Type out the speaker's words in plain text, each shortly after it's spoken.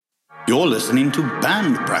You're listening to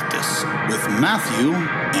Band Practice with Matthew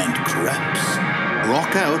and Krebs.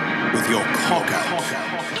 Rock out with your cock out.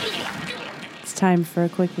 It's time for a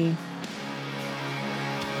quickie.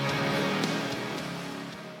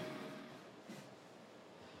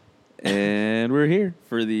 And we're here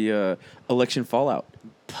for the election fallout.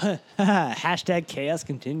 Hashtag chaos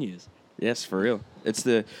continues. Yes, for real.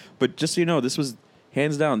 But just so you know, this was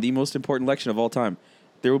hands down the most important election of all time.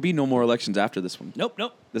 There will be no more elections after this one. Nope.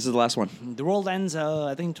 This is the last one. The world ends,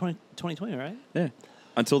 I think, in 2020, right? Yeah.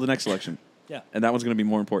 Until the next election. Yeah. And that one's going to be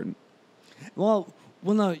more important. Well,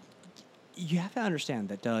 no. You have to understand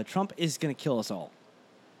that Trump is going to kill us all.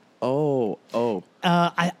 Oh.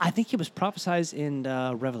 I think it was prophesized in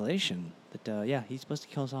Revelation that, he's supposed to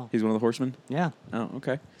kill us all. He's one of the horsemen? Yeah. Oh,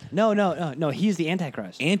 okay. No, he's the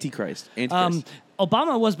Antichrist. Antichrist.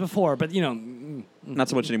 Obama was before, but, Not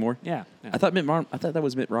so much anymore? Yeah. I thought that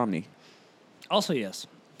was Mitt Romney. Also, yes.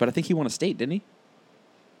 But I think he won a state, didn't he?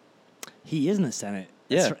 He is in the Senate.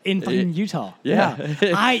 Yeah. That's in fucking Utah. Yeah.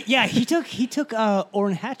 He took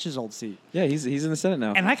Orrin Hatch's old seat. Yeah, he's in the Senate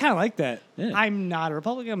now. And I kind of like that. Yeah. I'm not a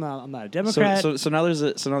Republican. I'm not a Democrat. So now now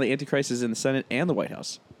the Antichrist is in the Senate and the White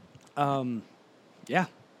House. Yeah.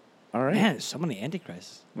 All right. Man, there's so many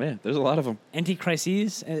Antichrists. Yeah, there's a lot of them. Antichrists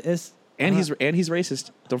is. And he's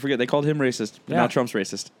racist. Don't forget they called him racist. But Yeah. now Trump's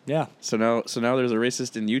racist. Yeah. So now there's a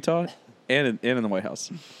racist in Utah and in the White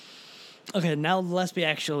House. Okay, now let's be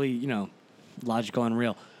actually, logical and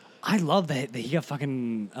real. I love that he got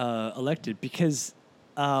fucking elected because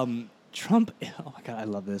Trump. Oh my god, I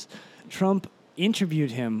love this. Trump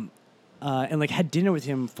interviewed him and had dinner with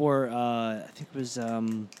him for I think it was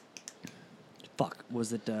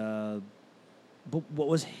was it what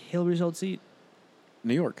was Hillary's old seat?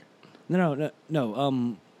 New York. No.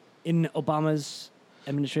 In Obama's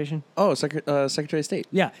administration. Oh, Secretary of State.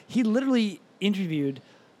 Yeah, he literally interviewed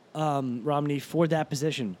Romney for that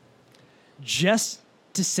position just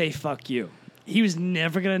to say fuck you. He was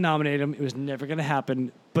never going to nominate him. It was never going to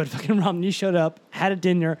happen. But fucking Romney showed up, had a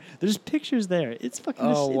dinner. There's pictures there. It's fucking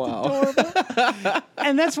adorable.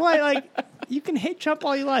 And that's why, you can hate Trump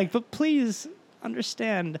all you like, but please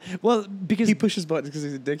understand. Well, because He pushes buttons because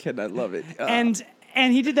he's a dickhead. I love it.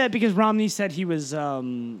 And he did that because Romney said he was a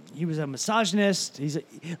misogynist.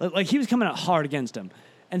 He was coming out hard against him.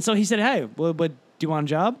 And so he said, hey, what do you want a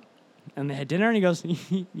job? And they had dinner, and he goes,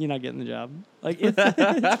 you're not getting the job.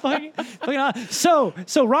 It's fucking odd. So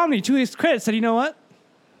Romney, to his credit, said, you know what?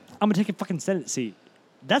 I'm going to take a fucking Senate seat.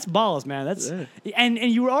 That's balls, man. And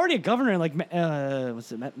you were already a governor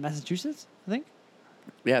in, Massachusetts, I think?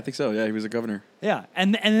 Yeah, I think so. Yeah, he was a governor. Yeah.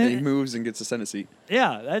 And And then... he moves and gets a Senate seat.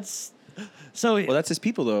 Yeah, that's... So... Well, that's his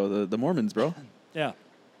people, though, the Mormons, bro. Yeah.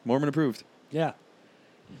 Mormon approved. Yeah.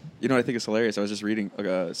 You know what I think is hilarious? I was just reading.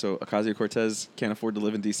 So Ocasio-Cortez can't afford to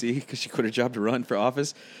live in D.C. because she quit her job to run for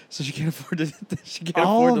office, so she can't afford to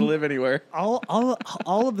live anywhere. All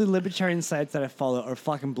of the libertarian sites that I follow are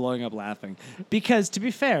fucking blowing up laughing because, to be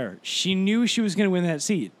fair, she knew she was going to win that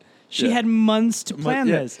seat. She had months to plan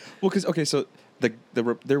this. Well, because so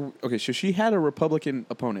she had a Republican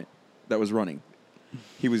opponent that was running.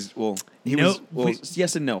 Yes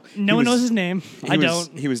and no. No one knows his name. I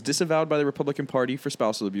don't. He was disavowed by the Republican Party for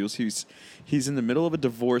spousal abuse. He's in the middle of a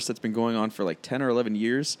divorce that's been going on for 10 or 11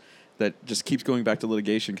 years that just keeps going back to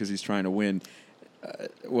litigation because he's trying to win.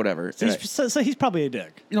 Whatever. So he's probably a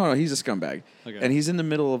dick. No, he's a scumbag. Okay. And he's in the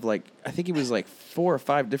middle of I think it was 4 or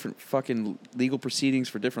 5 different fucking legal proceedings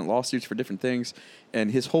for different lawsuits for different things. And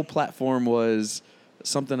his whole platform was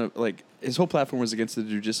his whole platform was against the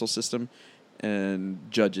judicial system and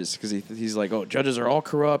judges because he's like, oh, judges are all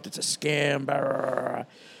corrupt. It's a scam. Blah, blah, blah.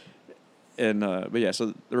 And but yeah,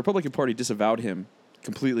 so the Republican Party disavowed him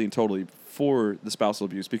completely and totally for the spousal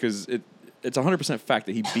abuse because it's 100% fact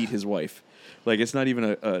that he beat his wife. It's not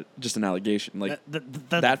even just an allegation.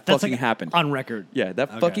 That fucking happened on record. Yeah,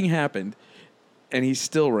 that fucking happened. And he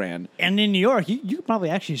still ran. And in New York, you could probably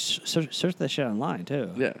actually search that shit online,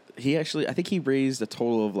 too. Yeah. I think he raised a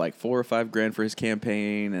total of $4 or $5 grand for his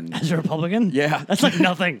campaign. And as a Republican? Yeah. That's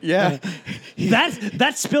nothing. Yeah.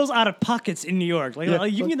 That spills out of pockets in New York. You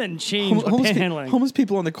can get that in change by panhandling. Homeless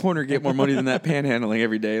people on the corner get more money than that panhandling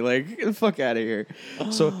every day. Get the fuck out of here.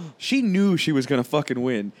 So she knew she was going to fucking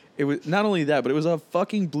win. It was not only that, but it was a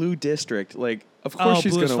fucking blue district. Of course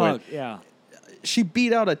she's going to win. Yeah. She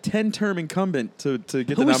beat out a 10-term incumbent to get the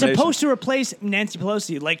nomination. Who was supposed to replace Nancy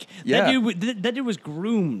Pelosi. That dude was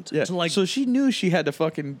groomed. Yeah. So she knew she had to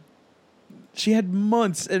fucking... She had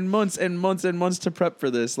months and months and months and months to prep for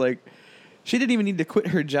this. She didn't even need to quit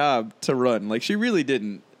her job to run. She really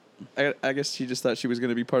didn't. I guess she just thought she was going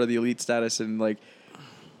to be part of the elite status and,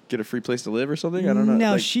 get a free place to live or something. I don't know.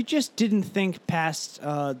 No, Like, she just didn't think past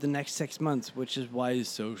the next 6 months, which is why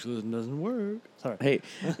socialism doesn't work. Sorry. hey,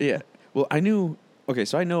 yeah. Well, I knew. Okay,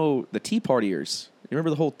 so I know the Tea Partiers. You remember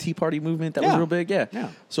the whole Tea Party movement that was Yeah. real big? Yeah. Yeah.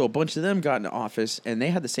 So a bunch of them got into office, and they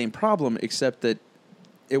had the same problem, except that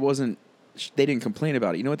it wasn't. They didn't complain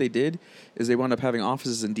about it. You know what they did is they wound up having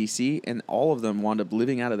offices in D.C. and all of them wound up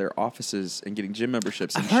living out of their offices and getting gym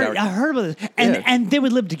memberships. And I heard about this, and Yeah. and they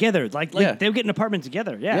would live together, like Yeah. they would get an apartment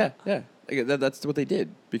together. Yeah. Yeah. That's what they did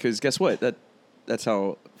because guess what? That's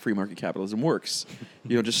how free market capitalism works.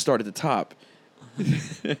 You don't just start at the top.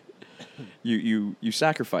 you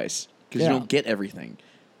sacrifice because Yeah. you don't get everything.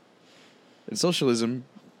 In socialism,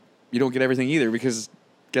 you don't get everything either because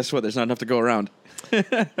guess what? There's not enough to go around.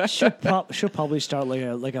 she'll probably start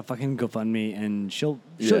like a fucking GoFundMe, and she'll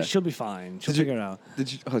be fine. She'll figure it out.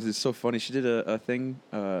 Did you? Oh, it's so funny. She did a thing,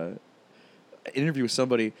 interview with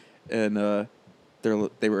somebody, and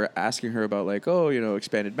they were asking her about like, oh,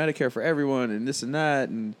 expanded Medicare for everyone, and this and that,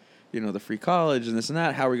 and the free college, and this and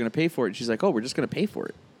that. How are we going to pay for it? And she's like, oh, we're just going to pay for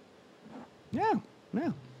it. Yeah.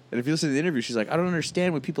 And if you listen to the interview, she's like, I don't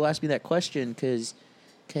understand when people ask me that question because,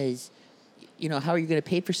 how are you going to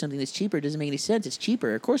pay for something that's cheaper? It doesn't make any sense. It's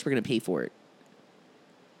cheaper. Of course we're going to pay for it.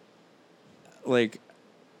 Like,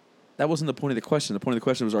 that wasn't the point of the question. The point of the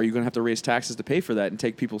question was, are you going to have to raise taxes to pay for that and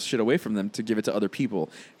take people's shit away from them to give it to other people?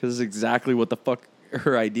 Because it's exactly what the fuck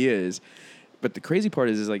her idea is. But the crazy part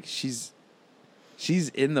is like, she's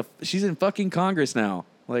in fucking Congress now.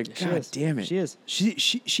 Like, She God is. damn it. She is.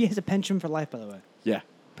 She has a pension for life, by the way. Yeah.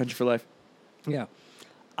 Pension for life. Yeah.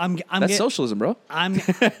 That's socialism, bro. I'm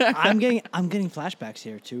getting flashbacks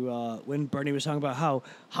here to when Bernie was talking about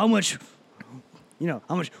how much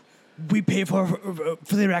we pay for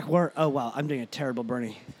the Iraq War. Oh wow, I'm doing a terrible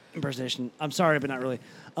Bernie impersonation. I'm sorry, but not really.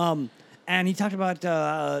 And he talked about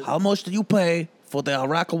How much do you pay for the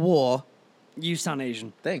Iraq War? you sound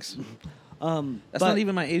Asian. Thanks. But That's not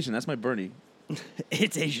even my Asian. That's my Bernie.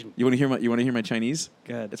 it's Asian. You want to hear my Chinese?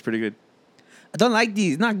 Go ahead. That's pretty good. I don't like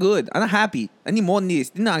these. It's not good. I'm not happy. I need more than this.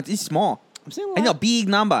 No, it's small. I'm saying a I need a lot. big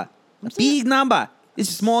number. Big number. It's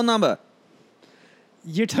a small number.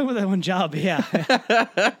 You're talking about that one job, yeah.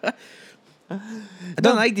 I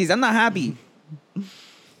don't like these. I'm not happy.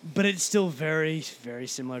 But it's still very, very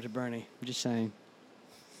similar to Bernie. I'm just saying.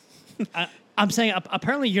 I'm saying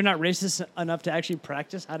apparently you're not racist enough to actually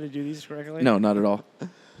practice how to do these correctly. No, not at all.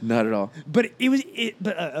 Not at all. But it was it.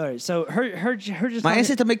 But all right. So her just My talking-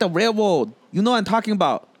 ancestor make the railroad. You know what I'm talking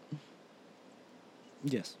about.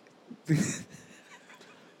 Yes.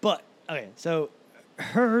 But okay. So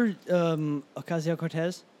her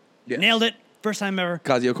Ocasio-Cortez Yes. nailed it first time ever.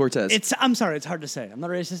 Ocasio-Cortez. I'm sorry. It's hard to say. I'm not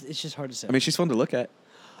racist. It's just hard to say. I mean, she's fun to look at.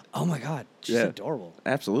 oh my god, she's Yeah. adorable.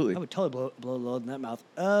 Absolutely. I would totally blow a load in that mouth.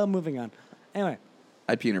 Moving on. Anyway,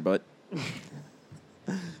 I'd pee in her butt.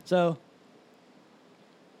 so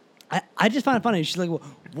I just found it funny. She's like,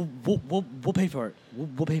 we'll pay for it.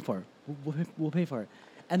 We'll pay for it. We'll pay for it.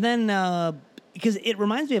 And then because it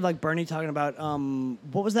reminds me of like Bernie talking about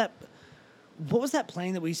what was that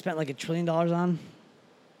plane that we spent like $1 trillion on?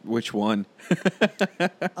 Which one?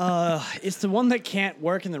 It's the one that can't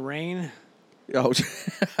work in the rain. Oh,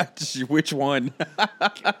 which one?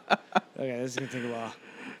 Okay, this is gonna take a while.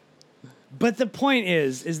 But the point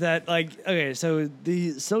is that like okay, so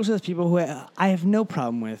the socialist people who I have no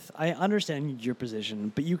problem with, I understand your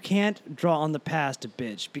position, but you can't draw on the past to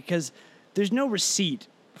bitch because there's no receipt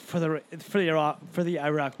for the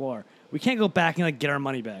Iraq War. We can't go back and like get our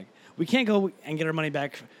money back. We can't go and get our money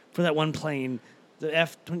back for that one plane, the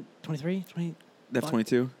F-23,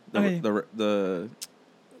 F-22. Okay.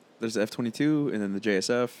 There's the F-22 and then the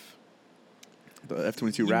JSF, the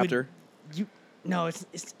F-22 Raptor, No, it's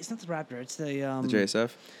not the Raptor. It's the the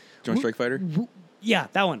JSF, Joint Strike Fighter, Yeah,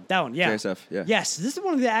 that one. Yeah. JSF. Yeah. Yes, this is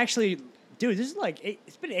one that actually, dude. This is like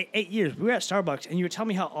it's been 8 years. We were at Starbucks, and you were telling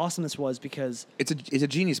me how awesome this was because It's a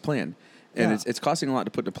genius plan, and Yeah. it's costing a lot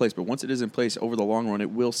to put into place. But once it is in place, over the long run,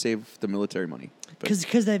 it will save the military money. But-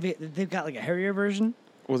 because they've got like a Harrier version,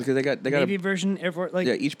 well, because they got Navy version, Air Force. Like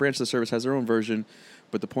yeah, each branch of the service has their own version,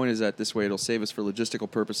 but the point is that this way it'll save us for logistical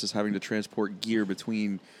purposes having to transport gear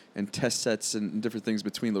between and test sets and different things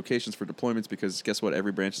between locations for deployments because guess what?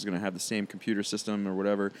 Every branch is going to have the same computer system or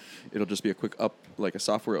whatever. It'll just be a quick like a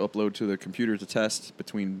software upload to the computer to test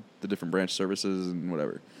between the different branch services and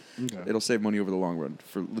whatever. Okay. It'll save money over the long run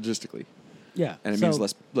for logistically. yeah, And it means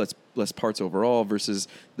less parts overall versus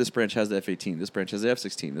this branch has the F-18, this branch has the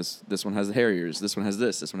F-16, this one has the Harriers, this one has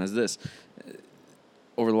this one has this.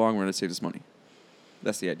 Over the long run, it saves us money.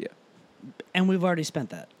 That's the idea. and we've already spent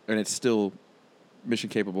that. And it's still mission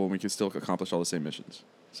capable, and we can still accomplish all the same missions.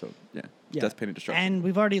 So death, pain, and destruction. And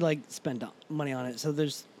we've already like spent money on it, so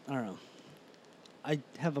there's I don't know. I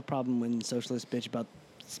have a problem when socialists bitch about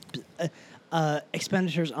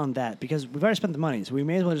expenditures on that because we've already spent the money, so we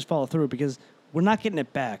may as well just follow through because we're not getting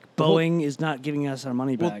it back. Boeing is not giving us our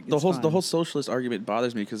money back. The whole socialist argument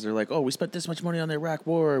bothers me because they're like, oh, we spent this much money on the Iraq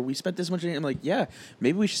War. We spent this much money. I'm like, yeah,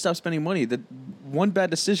 maybe we should stop spending money. That one bad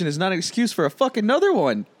decision is not an excuse for a fucking another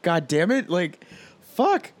one. God damn it. Like,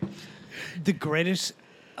 fuck. The greatest...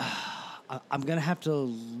 I'm going to have to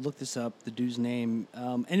look this up, the dude's name.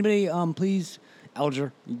 Anybody, please,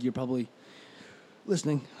 Alger, you're probably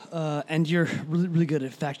listening. And you're really, really good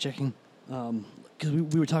at fact-checking. Because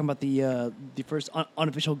we were talking about the first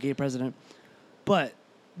unofficial gay president. But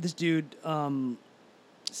this dude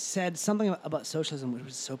said something about socialism which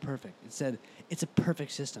was so perfect. It said, it's a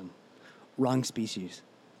perfect system. Wrong species.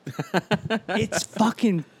 It's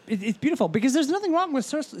fucking... It's beautiful because there's nothing wrong with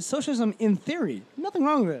socialism in theory. Nothing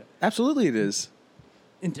wrong with it. Absolutely it is.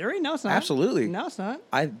 In theory? No, it's not. Absolutely. No, it's not.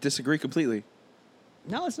 I disagree completely.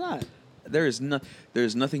 No, it's not. There's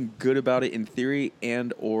nothing good about it in theory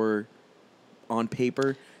and or on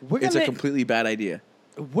paper. It's a completely bad idea.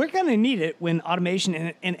 We're going to need it when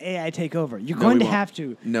automation and AI take over. You're going to have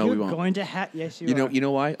to. No, we won't. You're going to have... Yes, you are. You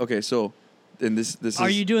know why? Okay, so... And this Are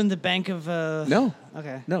is... you doing the bank of... No.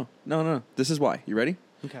 Okay. No. This is why. You ready?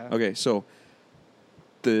 Okay, so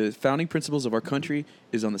the founding principles of our country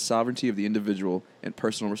is on the sovereignty of the individual and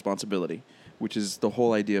personal responsibility, which is the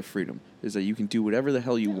whole idea of freedom, is that you can do whatever the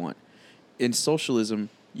hell you want. In socialism,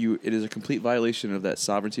 it is a complete violation of that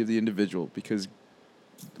sovereignty of the individual because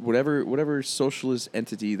whatever socialist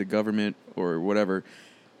entity, the government or whatever,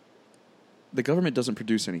 the government doesn't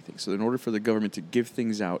produce anything. So in order for the government to give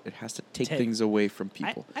things out, it has to take things away from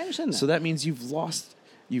people. I understand that. So that means you've lost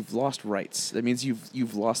rights. That means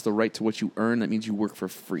you've lost the right to what you earn. That means you work for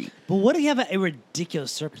free. But what if you have a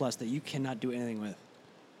ridiculous surplus that you cannot do anything with?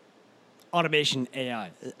 Automation,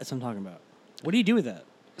 AI. That's what I'm talking about. What do you do with that?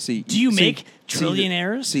 Do you make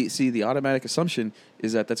trillionaires? See, the automatic assumption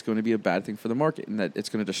is that that's going to be a bad thing for the market and that it's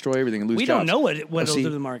going to destroy everything and lose jobs. We don't know what it'll do to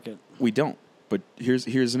the market. We don't. But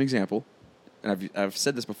here's an example. And I've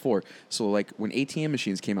said this before. So like when ATM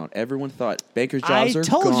machines came out, everyone thought bankers' jobs are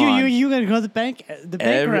gone. I told you were going to go to the bank.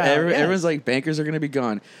 Everyone's like bankers are going to be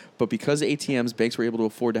gone. But because of ATMs, banks were able to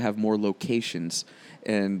afford to have more locations,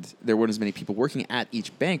 and there weren't as many people working at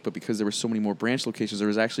each bank. But because there were so many more branch locations, there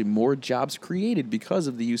was actually more jobs created because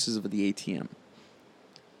of the uses of the ATM.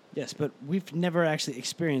 Yes, but we've never actually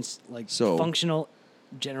experienced functional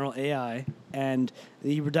general AI and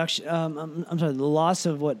the reduction. The loss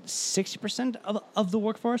of 60% of the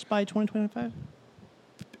workforce by 2025.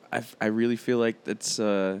 I really feel like that's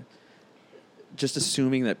just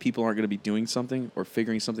assuming that people aren't going to be doing something or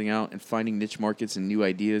figuring something out and finding niche markets and new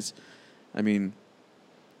ideas. I mean,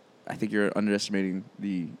 I think you're underestimating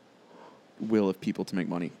the will of people to make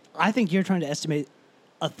money. I think you're trying to estimate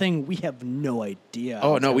a thing we have no idea.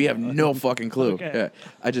 Oh no, we have no fucking clue. Okay.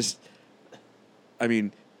 Yeah, I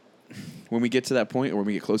mean, when we get to that point or when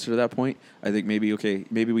we get closer to that point, I think maybe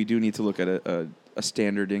we do need to look at a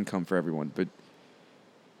standard income for everyone, but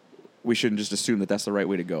we shouldn't just assume that that's the right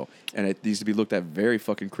way to go. And it needs to be looked at very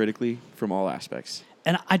fucking critically from all aspects.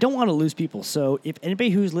 And I don't want to lose people. So if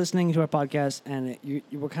anybody who's listening to our podcast and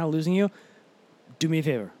we're kind of losing you, do me a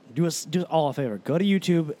favor. Do us all a favor. Go to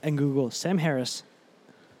YouTube and Google Sam Harris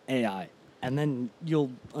AI. And then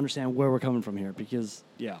you'll understand where we're coming from here because,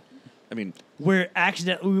 yeah. I mean,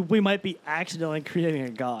 we might be accidentally creating a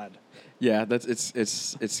god. Yeah,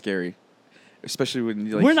 it's scary, especially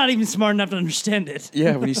when we're not even smart enough to understand it.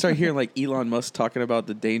 Yeah, when you start hearing Elon Musk talking about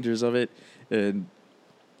the dangers of it, and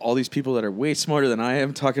all these people that are way smarter than I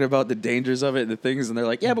am talking about the dangers of it and the things, and they're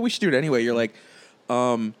like, yeah, but we should do it anyway. You're like,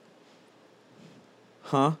 huh?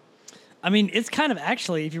 I mean, it's kind of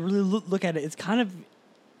actually, if you really look at it, it's kind of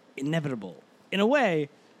inevitable in a way.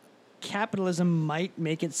 Capitalism might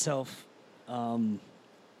make itself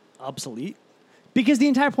obsolete because the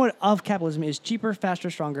entire point of capitalism is cheaper, faster,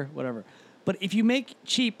 stronger, whatever. But if you make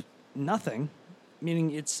cheap nothing, meaning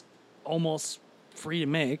it's almost free to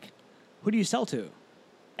make, who do you sell to?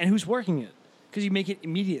 And who's working it? Because you make it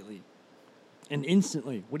immediately and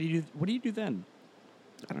instantly. What do you do then?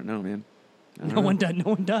 I don't know, man. No one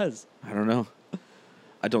does. I don't know.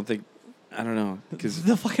 I don't know, because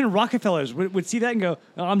the fucking Rockefellers would see that and go,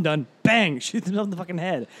 "Oh, I'm done." Bang! Shoot themselves in the fucking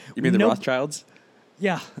head. You mean the Rothschilds?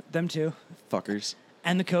 Yeah, them too. Fuckers.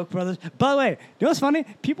 And the Koch brothers. By the way, you know what's funny?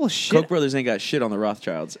 People shit. Koch brothers ain't got shit on the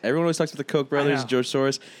Rothschilds. Everyone always talks about the Koch brothers, George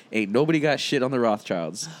Soros. Ain't nobody got shit on the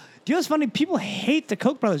Rothschilds. Do you know what's funny? People hate the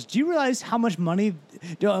Koch brothers. Do you realize how much money?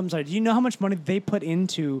 Do you know how much money they put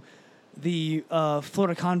into the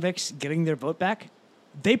Florida convicts getting their vote back,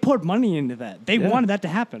 they poured money into that. They wanted that to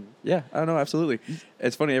happen. Yeah, I know, absolutely.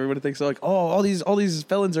 It's funny. Everybody thinks like, oh, all these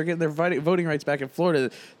felons are getting their voting rights back in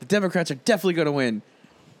Florida. The Democrats are definitely going to win.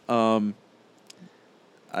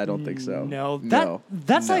 I don't think so.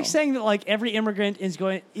 That's like saying that like every immigrant is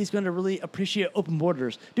going to really appreciate open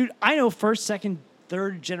borders. Dude, I know first, second,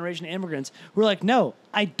 third generation immigrants who are like, no,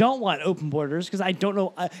 I don't want open borders because I don't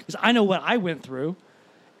know because I know what I went through,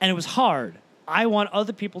 and it was hard. I want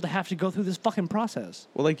other people to have to go through this fucking process.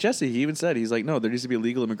 Well, like Jesse, he even said, he's like, no, there needs to be a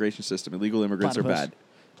legal immigration system. Illegal immigrants are bad.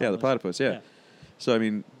 Yeah, the platypus, yeah. So, I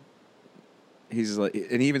mean, he's like,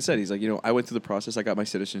 and he even said, he's like, I went through the process. I got my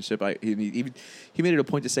citizenship. He made it a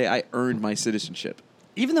point to say, I earned my citizenship.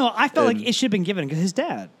 Even though I felt like it should have been given because his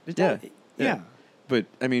dad. Yeah. But,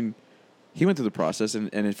 I mean, he went through the process,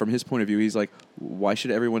 and from his point of view, he's like, why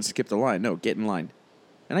should everyone skip the line? No, get in line.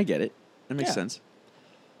 And I get it. That makes sense.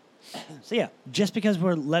 So, yeah, just because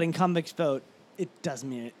we're letting convicts vote, it doesn't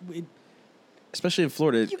mean it. Especially in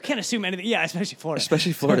Florida. You can't assume anything. Yeah, especially Florida.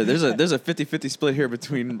 Especially Florida. There's a 50-50 split here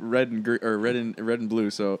between red and blue.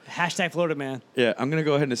 So hashtag Florida man. Yeah, I'm gonna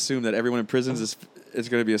go ahead and assume that everyone in prisons is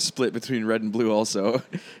gonna be a split between red and blue also.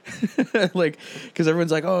 Like, because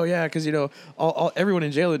everyone's like, oh yeah, because all everyone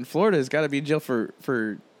in jail in Florida has got to be in jail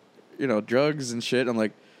for drugs and shit. I'm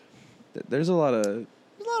like, there's a lot of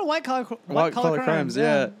white collar crimes.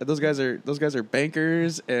 Yeah, those guys are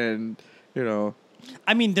bankers and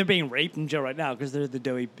I mean, they're being raped in jail right now because they're the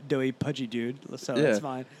doughy, pudgy dude. So that's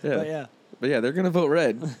fine. Yeah. But yeah, they're gonna vote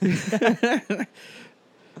red.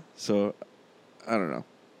 So, I don't know.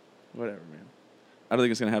 Whatever, man. I don't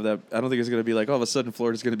think it's gonna have that. I don't think it's gonna be like all of a sudden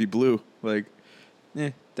Florida's gonna be blue. Like,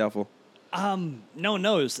 doubtful. No one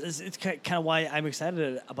knows. It's kind of why I'm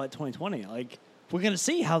excited about 2020. Like, we're gonna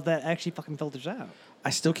see how that actually fucking filters out.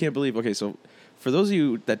 I still can't believe. Okay, so for those of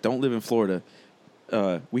you that don't live in Florida.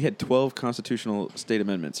 We had 12 constitutional state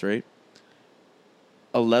amendments, right?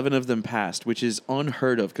 11 of them passed, which is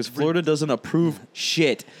unheard of because Florida doesn't approve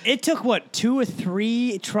shit. It took, 2 or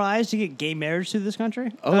 3 tries to get gay marriage through this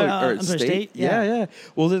country? Or state? Yeah.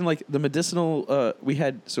 Well, then, like, the medicinal,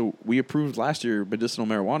 we approved last year medicinal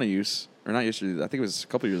marijuana use, or not yesterday, I think it was a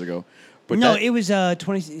couple years ago. But no, it was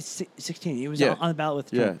 2016. It was on the ballot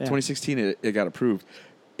with Trump. 2016 it got approved.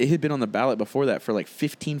 It had been on the ballot before that for like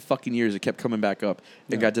 15 fucking years. It kept coming back up.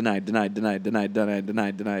 It got denied.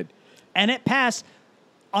 And it passed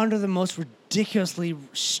under the most ridiculously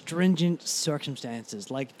stringent circumstances.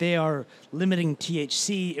 Like, they are limiting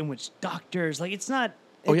THC in which doctors, like, it's not...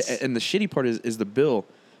 And the shitty part is the bill.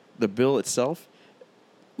 The bill itself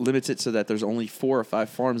limits it so that there's only 4 or 5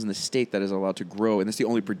 farms in the state that is allowed to grow, and that's the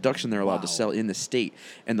only production they're allowed to sell in the state.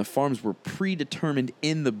 And the farms were predetermined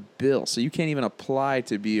in the bill, so you can't even apply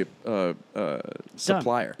to be a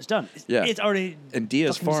supplier. It's done. Yeah, it's already. And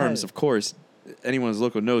Diaz Farms, of course, anyone who's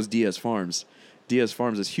local knows Diaz Farms. Diaz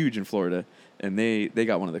Farms is huge in Florida, and they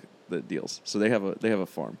got one of the deals, so they have a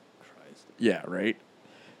farm. Christ. Yeah, right.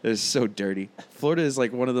 It's so dirty. Florida is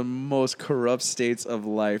like one of the most corrupt states of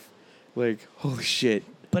life. Like, holy shit.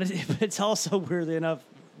 But it's also, weirdly enough,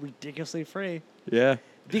 ridiculously free. Yeah.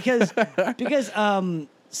 Because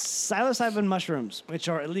psilocybin mushrooms, which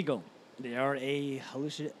are illegal, they are a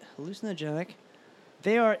hallucinogenic.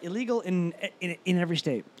 They are illegal in every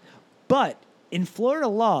state. But in Florida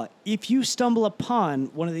law, if you stumble upon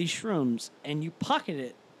one of these shrooms and you pocket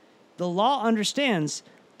it, the law understands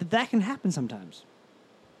that can happen sometimes.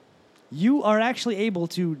 You are actually able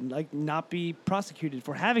to not be prosecuted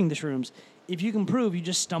for having the shrooms if you can prove you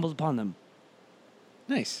just stumbled upon them.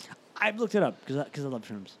 Nice. I've looked it up because I love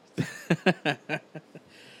shrooms.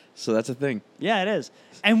 So that's a thing. Yeah, it is.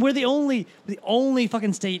 And we're the only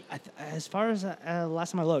fucking state, as far as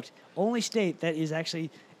last time I looked, only state that is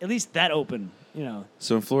actually at least that open.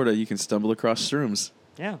 So in Florida, you can stumble across shrooms.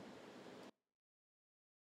 Yeah.